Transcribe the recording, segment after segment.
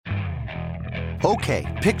Okay,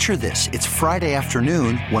 picture this. It's Friday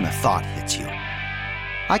afternoon when a thought hits you.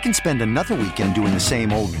 I can spend another weekend doing the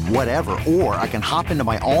same old whatever, or I can hop into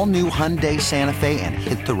my all-new Hyundai Santa Fe and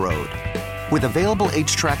hit the road. With available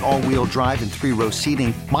H-Track all-wheel drive and 3-row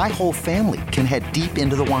seating, my whole family can head deep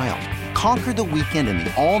into the wild. Conquer the weekend in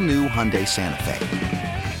the all-new Hyundai Santa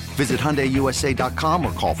Fe. Visit HyundaiUSA.com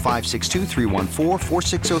or call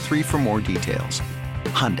 562-314-4603 for more details.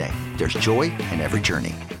 Hyundai, there's joy in every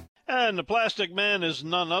journey. And the Plastic Man is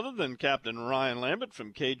none other than Captain Ryan Lambert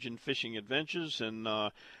from Cajun Fishing Adventures. And,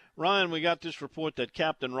 Ryan, we got this report that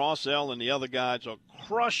Captain Ross L. and the other guys are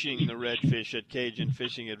crushing the redfish at Cajun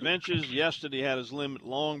Fishing Adventures. Yesterday had his limit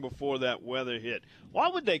long before that weather hit. Why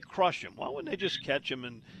would they crush him? Why wouldn't they just catch him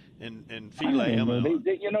and fillet him?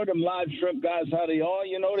 You know them live shrimp guys, how they are.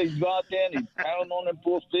 You know, they go out there and they pound on them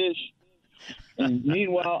poor fish. And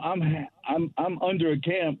meanwhile, I'm under a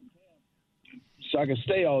camp, so I can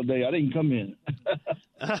stay all day. I didn't come in.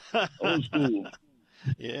 Old school.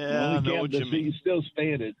 Yeah, I know what you mean. You still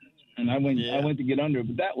standing, and I went to get under,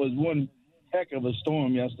 but that was one heck of a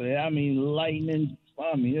storm yesterday. I mean, lightning.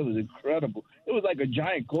 I mean, it was incredible. It was like a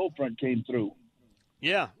giant cold front came through.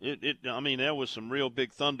 Yeah, I mean, there was some real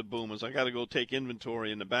big thunder boomers. I got to go take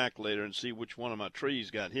inventory in the back later and see which one of my trees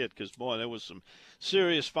got hit because, boy, there was some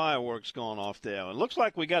serious fireworks going off there. It looks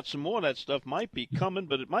like we got some more of that stuff might be coming,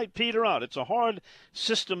 but it might peter out. It's a hard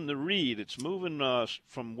system to read. It's moving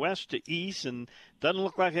from west to east and doesn't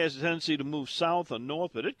look like it has a tendency to move south or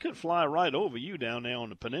north, but it could fly right over you down there on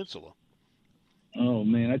the peninsula. Oh,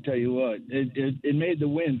 man, I tell you what, it made the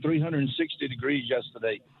wind 360 degrees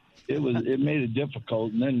yesterday. It made it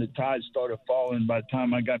difficult, and then the tide started falling by the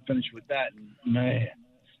time I got finished with that. And, man,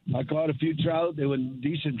 I caught a few trout. They were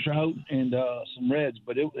decent trout and some reds,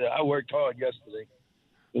 but I worked hard yesterday.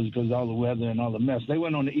 It was because of all the weather and all the mess. They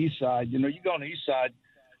went on the east side. You know, you go on the east side,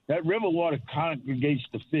 that river water congregates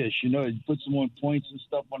the fish. You know, it puts them on points and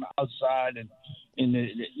stuff on the outside, and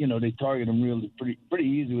they target them really pretty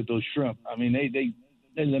easy with those shrimp. I mean, they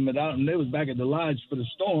limit out, and they was back at the lodge for the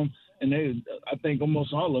storm. And I think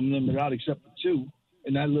almost all of them limited out except for two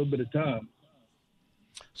in that little bit of time.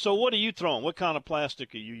 So what are you throwing? What kind of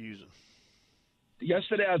plastic are you using?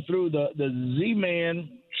 Yesterday I threw the Z-Man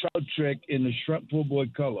trout trick in the shrimp full boy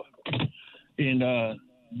color, and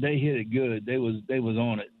they hit it good. They was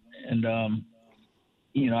on it, and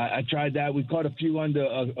I tried that. We caught a few under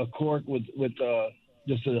a cork with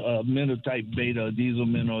just a minnow type bait, a diesel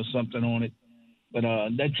minnow or something on it. But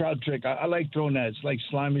that trout trick, I like throwing that. It's like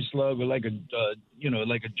slimy slug or like a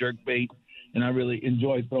jerk bait, and I really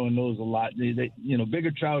enjoy throwing those a lot. They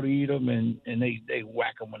bigger trout eat them, and they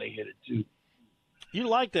whack them when they hit it too. You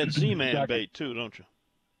like that Z-Man bait too, don't you?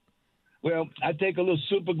 Well, I take a little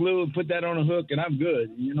super glue and put that on a hook, and I'm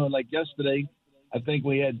good. You know, like yesterday, I think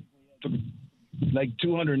we had like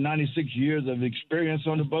 296 years of experience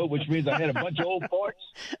on the boat, which means I had a bunch of old parts.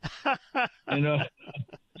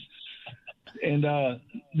 And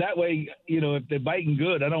that way, if they're biting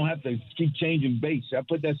good, I don't have to keep changing baits. I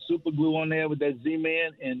put that super glue on there with that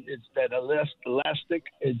Z-Man, and it's that elastic.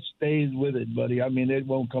 It stays with it, buddy. I mean, it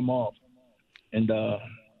won't come off. And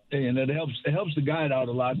it helps the guide out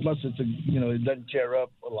a lot. Plus, it doesn't tear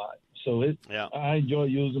up a lot. So I enjoy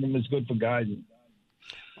using them. It's good for guiding.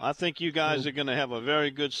 I think you guys are going to have a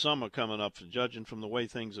very good summer coming up, judging from the way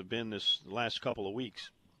things have been this last couple of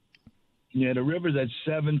weeks. Yeah, the river's at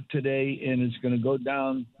 7 today, and it's going to go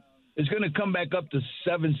down. It's going to come back up to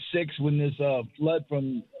 7.6 when this flood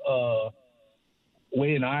from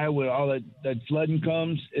way in Iowa, all that flooding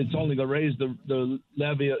comes. It's only going to raise the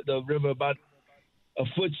levee, the river about a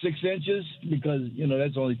foot 6 inches because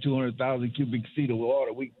that's only 200,000 cubic feet of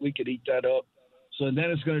water. We could eat that up. So then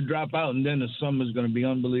it's going to drop out, and then the summer's going to be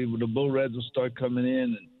unbelievable. The bull reds will start coming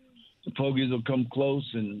in, and the pogies will come close,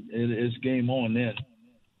 and it's game on then.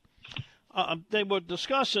 They were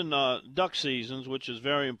discussing duck seasons, which is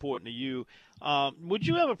very important to you. Would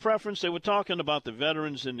you have a preference? They were talking about the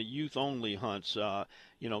veterans and the youth-only hunts,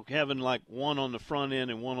 having like one on the front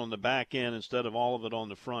end and one on the back end instead of all of it on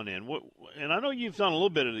the front end. And I know you've done a little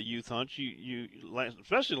bit of the youth hunts. You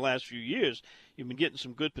especially the last few years, you've been getting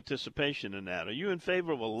some good participation in that. Are you in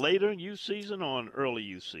favor of a later youth season or an early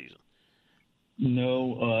youth season?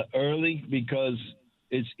 No, early because –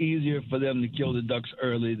 it's easier for them to kill the ducks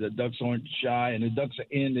early. The ducks aren't shy, and the ducks are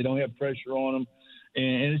in. They don't have pressure on them,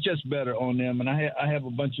 and it's just better on them. And I have a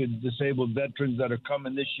bunch of disabled veterans that are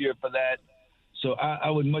coming this year for that. So I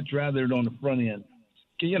would much rather it on the front end.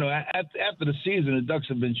 After the season, the ducks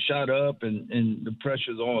have been shot up, and the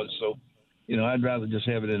pressure's on. So, I'd rather just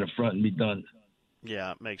have it in the front and be done.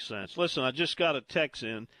 Yeah, it makes sense. Listen, I just got a text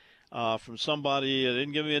in. from somebody. They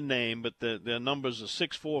didn't give me a name, but their numbers are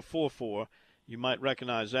 6444. You might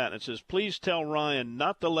recognize that. It says, please tell Ryan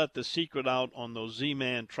not to let the secret out on those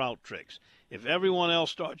Z-Man trout tricks. If everyone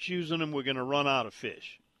else starts using them, we're going to run out of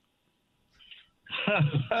fish.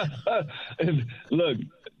 Look,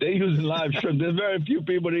 they're using live shrimp. There's very few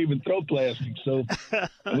people that even throw plastic, so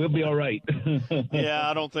we'll be all right. Yeah,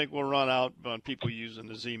 I don't think we'll run out on people using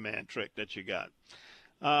the Z-Man trick that you got.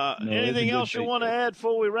 No, anything else you want to add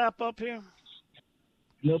before we wrap up here?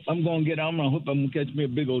 Nope, I hope I'm going to catch me a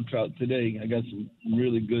big old trout today. I got some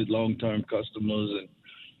really good long-term customers,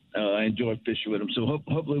 and I enjoy fishing with them. So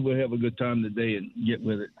hopefully we'll have a good time today and get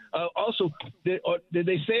with it. Also, did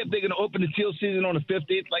they say if they're going to open the teal season on the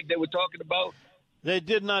 15th like they were talking about? They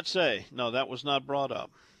did not say. No, that was not brought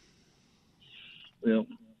up. Well,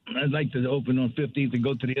 I'd like to open on 15th and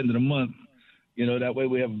go to the end of the month. You know, that way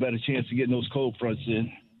we have a better chance of getting those cold fronts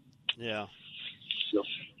in. Yeah. So,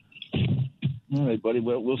 all right, buddy.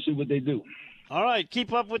 Well, we'll see what they do. All right,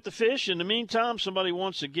 keep up with the fish. In the meantime, somebody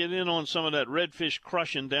wants to get in on some of that redfish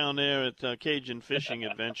crushing down there at Cajun Fishing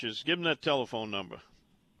Adventures. Give them that telephone number.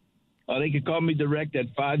 They can call me direct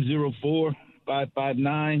at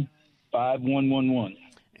 504-559-5111.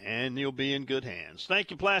 And you'll be in good hands.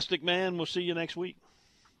 Thank you, Plastic Man. We'll see you next week.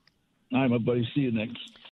 All right, my buddy. See you next.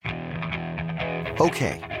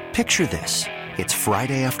 Okay, picture this. It's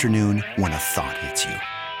Friday afternoon when a thought hits you.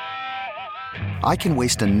 I can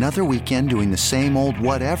waste another weekend doing the same old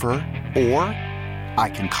whatever, or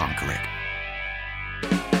I can conquer it.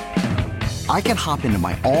 I can hop into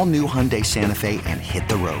my all-new Hyundai Santa Fe and hit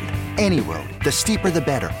the road. Any road. The steeper, the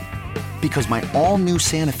better. Because my all-new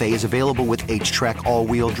Santa Fe is available with H-Track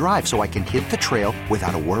all-wheel drive, so I can hit the trail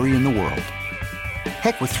without a worry in the world.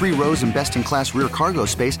 Heck, with 3 rows and best-in-class rear cargo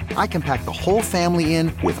space, I can pack the whole family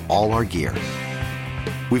in with all our gear.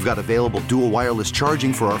 We've got available dual wireless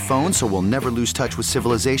charging for our phones, so we'll never lose touch with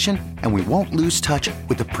civilization, and we won't lose touch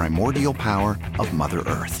with the primordial power of Mother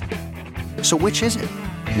Earth. So which is it?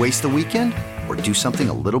 Waste the weekend or do something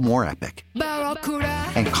a little more epic?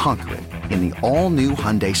 And conquer it in the all-new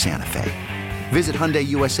Hyundai Santa Fe. Visit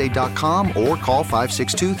HyundaiUSA.com or call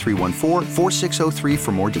 562-314-4603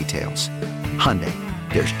 for more details. Hyundai,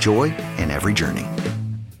 there's joy in every journey.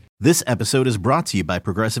 This episode is brought to you by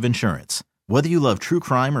Progressive Insurance. Whether you love true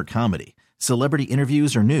crime or comedy, celebrity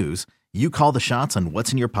interviews or news, you call the shots on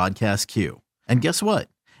what's in your podcast queue. And guess what?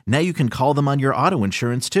 Now you can call them on your auto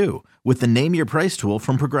insurance too with the Name Your Price tool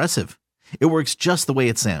from Progressive. It works just the way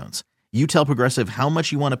it sounds. You tell Progressive how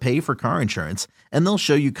much you want to pay for car insurance, and they'll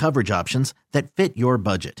show you coverage options that fit your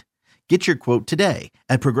budget. Get your quote today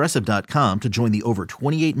at Progressive.com to join the over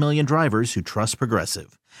 28 million drivers who trust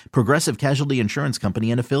Progressive. Progressive Casualty Insurance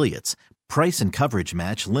Company and Affiliates. Price and coverage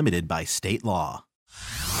match limited by state law.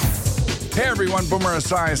 Hey everyone, Boomer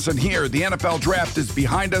Esiason here. The NFL Draft is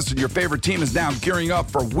behind us and your favorite team is now gearing up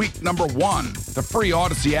for week number 1. The free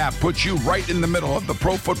Odyssey app puts you right in the middle of the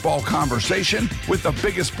pro football conversation with the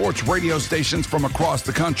biggest sports radio stations from across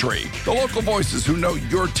the country. The local voices who know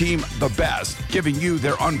your team the best, giving you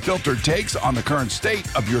their unfiltered takes on the current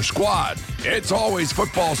state of your squad. It's always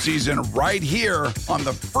football season right here on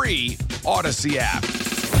the free Odyssey app.